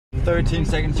13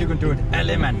 seconds, you can do it.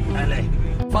 Allez, man, allez.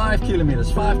 5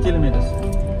 kilometers, 5 kilometers.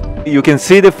 You can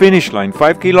see the finish line,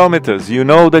 5 kilometers. You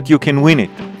know that you can win it.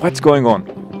 What's going on?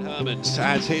 Hermans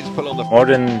has his pull on the... More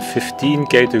than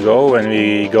 15k to go when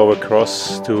we go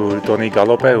across to Tony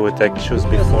Galope, who attacked just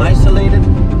before. Isolated,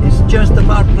 it's just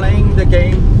about playing the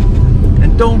game.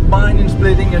 And don't mind in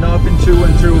splitting it up in 2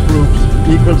 and 2 groups,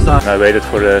 equal size. I waited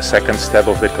for the second step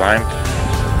of the climb.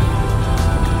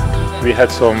 We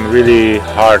had some really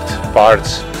hard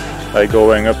parts, like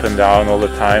going up and down all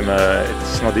the time.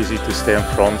 It's not easy to stay in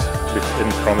front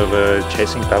of a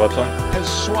chasing peloton.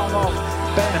 Has swung off.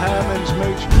 Ben Hermans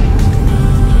moves.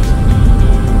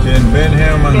 Can Ben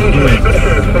Hermans do it?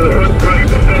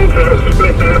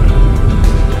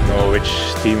 I don't know which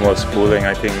team was pulling.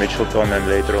 I think Mitchelton and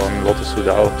later on Lotte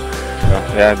Soudal.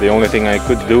 Yeah, the only thing I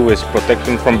could do is protect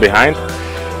him from behind.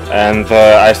 And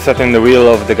I sat in the wheel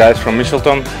of the guys from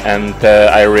Mitchelton, and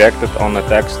I reacted on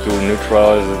attacks to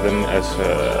neutralize them as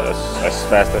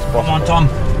fast as possible. Come on, Tom.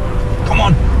 Come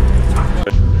on.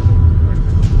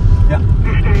 Yeah.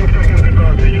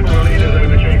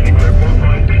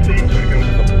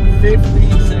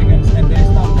 15 seconds and they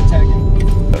stop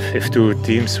attacking. If two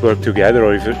teams work together,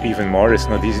 or even more, it's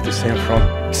not easy to stay in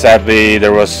front. Sadly,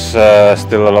 there was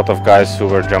still a lot of guys who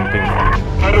were jumping.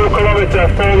 100 kilometer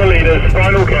for the leaders,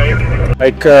 final game.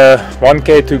 Like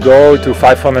 1k to go to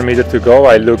 500 meters to go,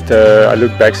 I looked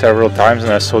back several times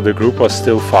and I saw the group was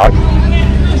still far.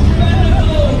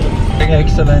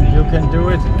 Excellent, you can do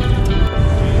it.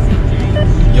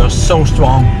 You're so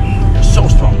strong, you're so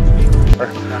strong.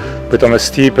 But on a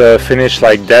steep finish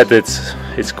like that,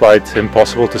 it's quite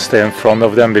impossible to stay in front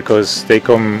of them because they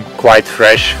come quite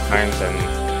fresh. And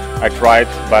I tried,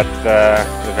 but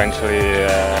eventually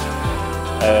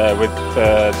with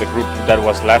the group that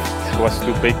was left was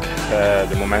too big.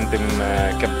 The momentum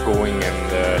kept going,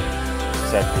 and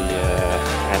sadly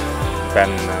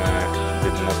Ben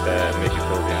did not make it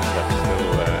till the end, but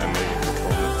still amazing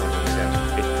performance from him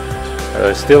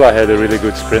again. Still, I had a really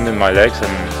good sprint in my legs,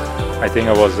 and I think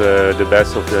I was the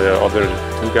best of the other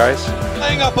two guys.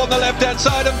 Playing up on the left-hand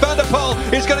side, and Van der Poel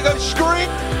is going to go scream.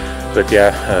 But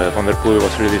yeah, Van der Poel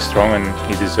was really strong and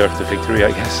he deserved the victory,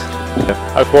 I guess.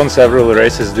 I've won several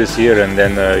races this year, and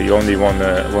then you only want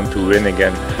to win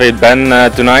again. Played Ben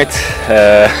tonight,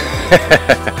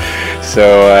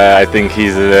 so I think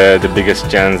he's the biggest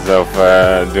chance of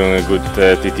doing a good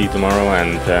TT tomorrow,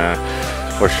 and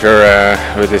for sure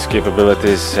with his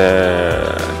capabilities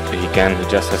he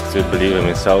just has to believe in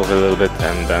himself a little bit,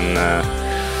 and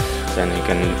then he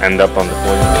can end up on the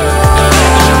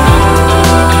podium.